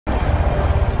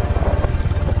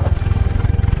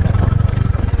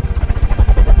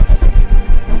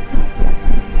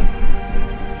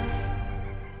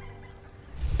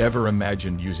Ever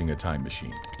imagined using a time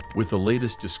machine? With the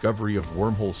latest discovery of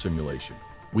wormhole simulation,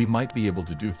 we might be able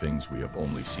to do things we have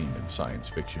only seen in science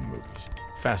fiction movies.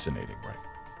 Fascinating, right?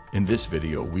 In this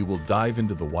video, we will dive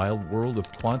into the wild world of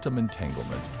quantum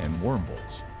entanglement and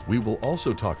wormholes. We will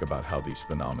also talk about how these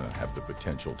phenomena have the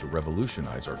potential to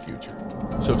revolutionize our future.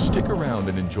 So stick around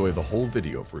and enjoy the whole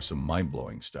video for some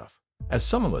mind-blowing stuff. As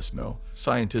some of us know,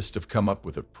 scientists have come up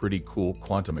with a pretty cool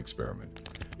quantum experiment.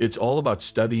 It's all about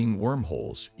studying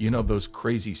wormholes, those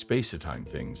crazy space-time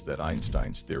things that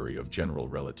Einstein's theory of general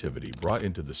relativity brought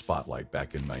into the spotlight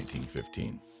back in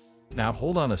 1915. Now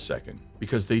hold on a second,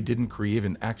 because they didn't create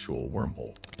an actual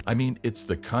wormhole. I mean, it's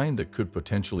the kind that could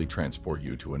potentially transport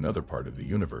you to another part of the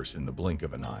universe in the blink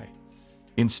of an eye.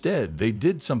 Instead, they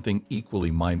did something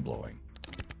equally mind-blowing.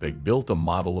 They built a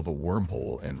model of a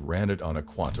wormhole and ran it on a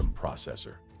quantum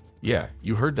processor. Yeah,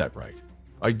 you heard that right.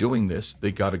 By doing this,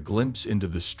 they got a glimpse into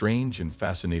the strange and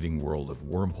fascinating world of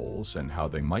wormholes and how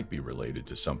they might be related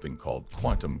to something called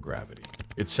quantum gravity.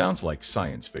 It sounds like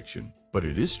science fiction, but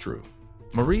it is true.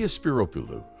 Maria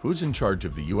Spiropoulou, who's in charge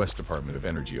of the U.S. Department of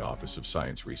Energy Office of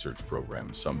Science Research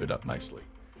Program, summed it up nicely.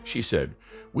 She said,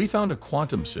 "We found a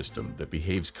quantum system that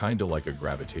behaves kinda like a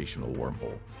gravitational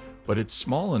wormhole, but it's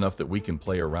small enough that we can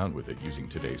play around with it using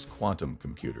today's quantum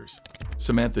computers."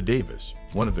 Samantha Davis,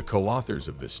 one of the co-authors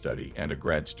of this study and a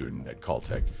grad student at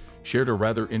Caltech, shared a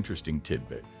rather interesting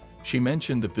tidbit. She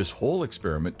mentioned that this whole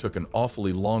experiment took an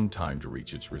awfully long time to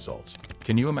reach its results.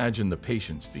 Can you imagine the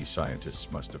patience these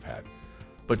scientists must have had?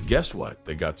 But guess what?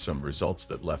 They got some results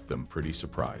that left them pretty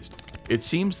surprised. It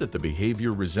seems that the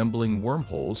behavior resembling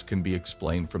wormholes can be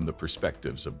explained from the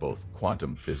perspectives of both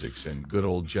quantum physics and good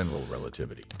old general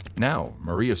relativity. Now,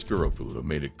 Maria Spiropoulou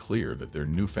made it clear that their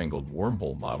newfangled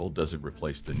wormhole model doesn't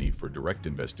replace the need for direct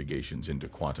investigations into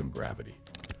quantum gravity.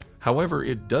 However,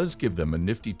 it does give them a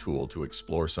nifty tool to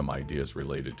explore some ideas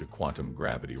related to quantum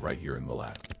gravity right here in the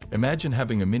lab. Imagine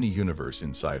having a mini-universe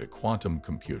inside a quantum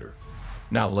computer.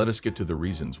 Now let us get to the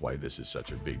reasons why this is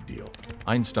such a big deal.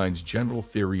 Einstein's general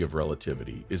theory of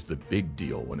relativity is the big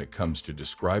deal when it comes to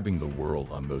describing the world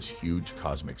on those huge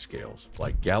cosmic scales,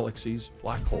 like galaxies,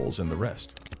 black holes, and the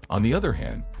rest. On the other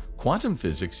hand, quantum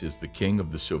physics is the king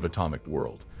of the subatomic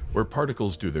world, where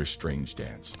particles do their strange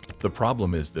dance. The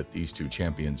problem is that these two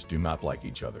champions do not like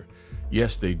each other.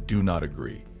 Yes, they do not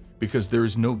agree, because there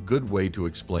is no good way to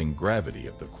explain gravity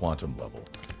at the quantum level,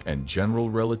 and general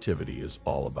relativity is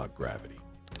all about gravity.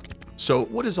 So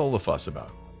what is all the fuss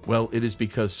about? Well, it is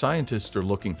because scientists are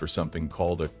looking for something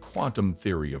called a quantum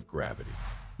theory of gravity.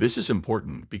 This is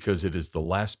important because it is the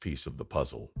last piece of the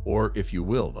puzzle, or if you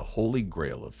will, the holy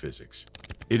grail of physics.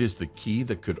 It is the key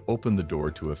that could open the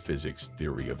door to a physics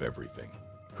theory of everything.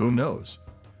 Who knows?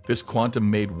 This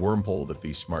quantum-made wormhole that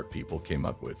these smart people came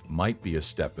up with might be a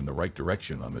step in the right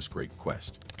direction on this great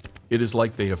quest. It is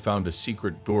like they have found a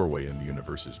secret doorway in the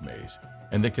universe's maze,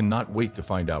 and they cannot wait to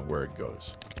find out where it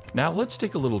goes. Now let's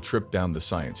take a little trip down the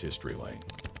science history lane.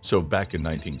 So back in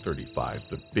 1935,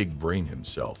 the big brain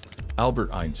himself, Albert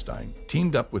Einstein,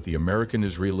 teamed up with the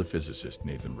American-Israeli physicist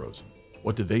Nathan Rosen.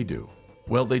 What did they do?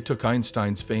 Well, they took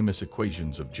Einstein's famous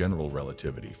equations of general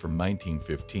relativity from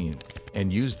 1915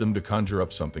 and used them to conjure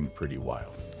up something pretty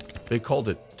wild. They called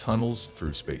it tunnels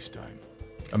through spacetime.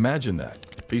 Imagine that.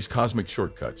 These cosmic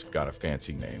shortcuts got a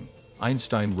fancy name,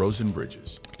 Einstein-Rosen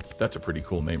bridges. That's a pretty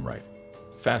cool name, right?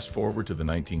 Fast forward to the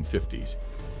 1950s,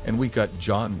 and we got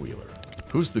John Wheeler,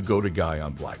 who's the go-to guy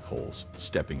on black holes,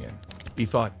 stepping in. He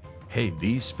thought, hey,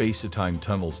 these space-time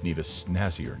tunnels need a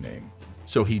snazzier name,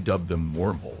 so he dubbed them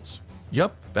wormholes.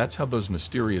 Yup, that's how those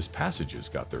mysterious passages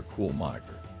got their cool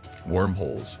moniker.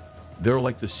 Wormholes. They're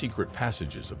like the secret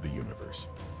passages of the universe.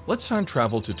 Let's time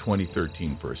travel to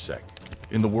 2013 for a sec.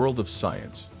 In the world of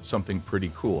science, something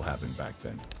pretty cool happened back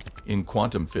then. In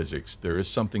quantum physics, there is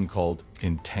something called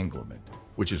entanglement,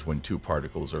 which is when two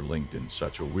particles are linked in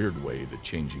such a weird way that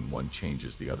changing one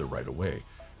changes the other right away,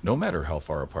 no matter how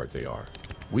far apart they are.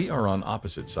 We are on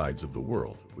opposite sides of the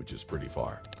world, which is pretty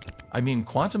far. I mean,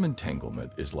 quantum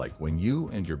entanglement is like when you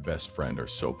and your best friend are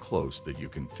so close that you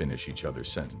can finish each other's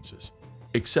sentences.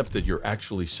 Except that you're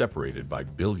actually separated by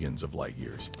billions of light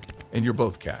years. And you're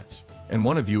both cats. And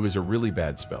one of you is a really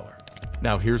bad speller.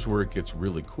 Now here's where it gets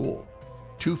really cool.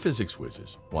 Two physics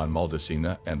whizzes, Juan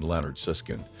Maldacena and Leonard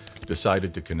Susskind,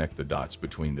 decided to connect the dots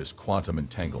between this quantum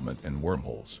entanglement and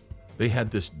wormholes. They had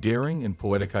this daring and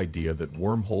poetic idea that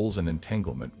wormholes and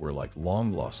entanglement were like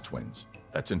long-lost twins.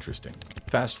 That's interesting.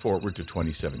 Fast forward to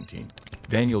 2017.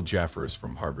 Daniel Jafferis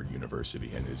from Harvard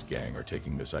University and his gang are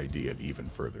taking this idea even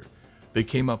further. They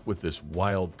came up with this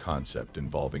wild concept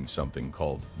involving something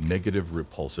called negative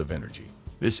repulsive energy.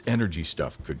 This energy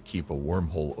stuff could keep a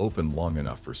wormhole open long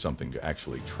enough for something to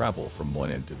actually travel from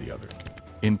one end to the other.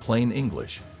 In plain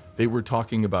English, they were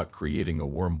talking about creating a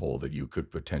wormhole that you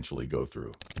could potentially go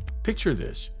through. Picture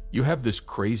this. You have this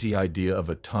crazy idea of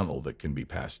a tunnel that can be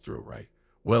passed through, right?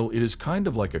 Well, it is kind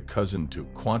of like a cousin to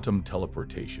quantum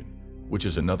teleportation, which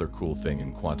is another cool thing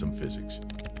in quantum physics.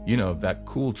 You know, that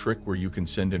cool trick where you can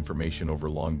send information over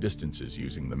long distances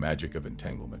using the magic of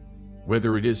entanglement,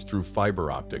 whether it is through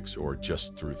fiber optics or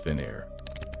just through thin air.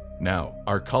 Now,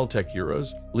 our Caltech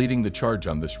heroes, leading the charge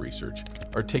on this research,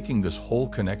 are taking this whole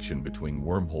connection between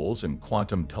wormholes and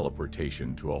quantum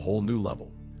teleportation to a whole new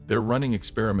level. They're running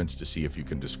experiments to see if you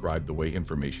can describe the way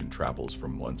information travels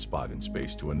from one spot in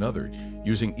space to another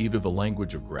using either the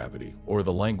language of gravity or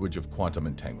the language of quantum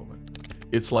entanglement.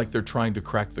 It's like they're trying to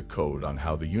crack the code on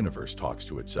how the universe talks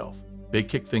to itself. They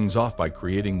kick things off by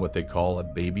creating what they call a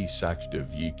baby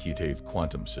sac-de-vie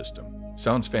quantum system.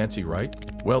 Sounds fancy, right?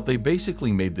 Well, they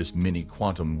basically made this mini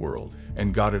quantum world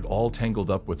and got it all tangled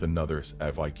up with another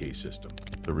sci-fi system.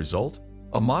 The result?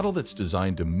 A model that's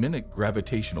designed to mimic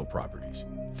gravitational properties.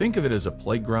 Think of it as a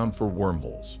playground for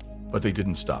wormholes. But they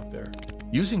didn't stop there.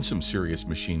 Using some serious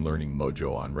machine learning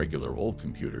mojo on regular old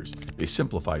computers, they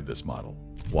simplified this model.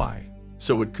 Why?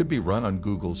 So it could be run on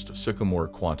Google's Sycamore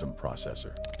quantum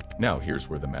processor. Now here's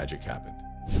where the magic happened.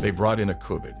 They brought in a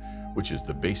qubit, which is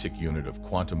the basic unit of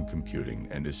quantum computing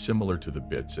and is similar to the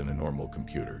bits in a normal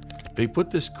computer. They put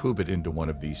this qubit into one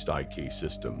of these IK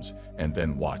systems and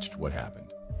then watched what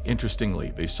happened.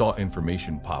 Interestingly, they saw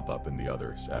information pop up in the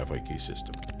other IK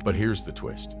system. But here's the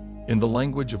twist. In the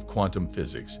language of quantum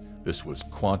physics, this was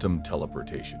quantum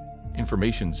teleportation,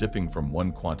 information zipping from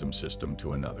one quantum system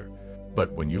to another.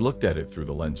 But when you looked at it through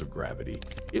the lens of gravity,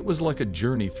 it was like a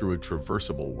journey through a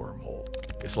traversable wormhole.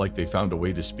 It's like they found a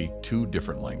way to speak two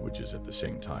different languages at the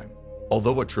same time.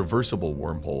 Although a traversable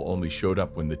wormhole only showed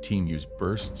up when the team used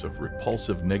bursts of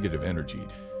repulsive negative energy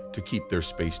to keep their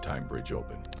space-time bridge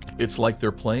open. It's like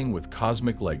they're playing with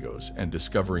cosmic Legos and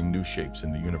discovering new shapes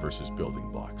in the universe's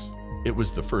building blocks. It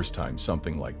was the first time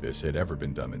something like this had ever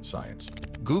been done in science.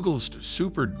 Google's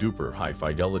super-duper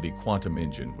high-fidelity quantum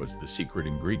engine was the secret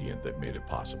ingredient that made it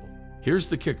possible. Here's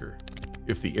the kicker.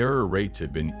 If the error rates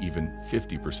had been even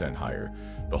 50% higher,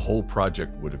 the whole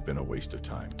project would have been a waste of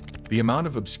time. The amount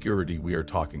of obscurity we are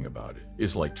talking about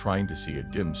is like trying to see a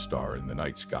dim star in the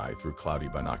night sky through cloudy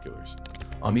binoculars.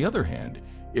 On the other hand,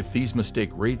 if these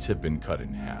mistake rates had been cut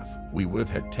in half, we would have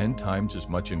had 10 times as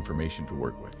much information to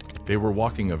work with. They were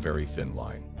walking a very thin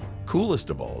line. Coolest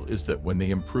of all is that when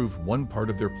they improved one part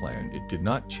of their plan, it did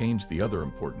not change the other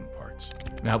important parts.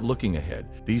 Now, looking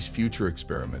ahead, these future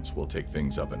experiments will take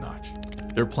things up a notch.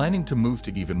 They're planning to move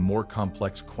to even more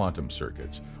complex quantum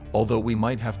circuits, although we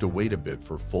might have to wait a bit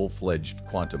for full-fledged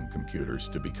quantum computers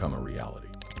to become a reality.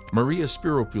 Maria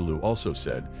Spiropoulou also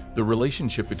said, the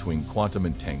relationship between quantum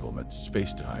entanglement,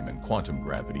 spacetime, and quantum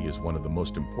gravity is one of the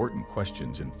most important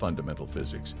questions in fundamental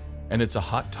physics, and it's a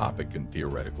hot topic in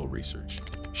theoretical research.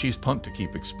 She's pumped to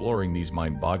keep exploring these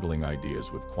mind-boggling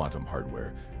ideas with quantum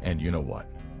hardware, and you know what?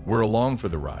 We're along for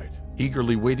the ride,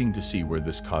 eagerly waiting to see where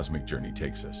this cosmic journey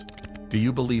takes us. Do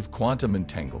you believe quantum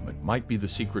entanglement might be the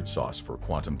secret sauce for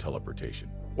quantum teleportation?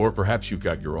 Or perhaps you've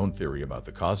got your own theory about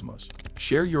the cosmos?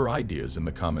 Share your ideas in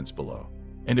the comments below.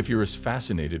 And if you're as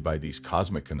fascinated by these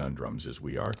cosmic conundrums as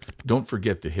we are, don't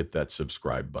forget to hit that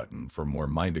subscribe button for more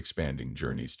mind-expanding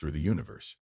journeys through the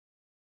universe.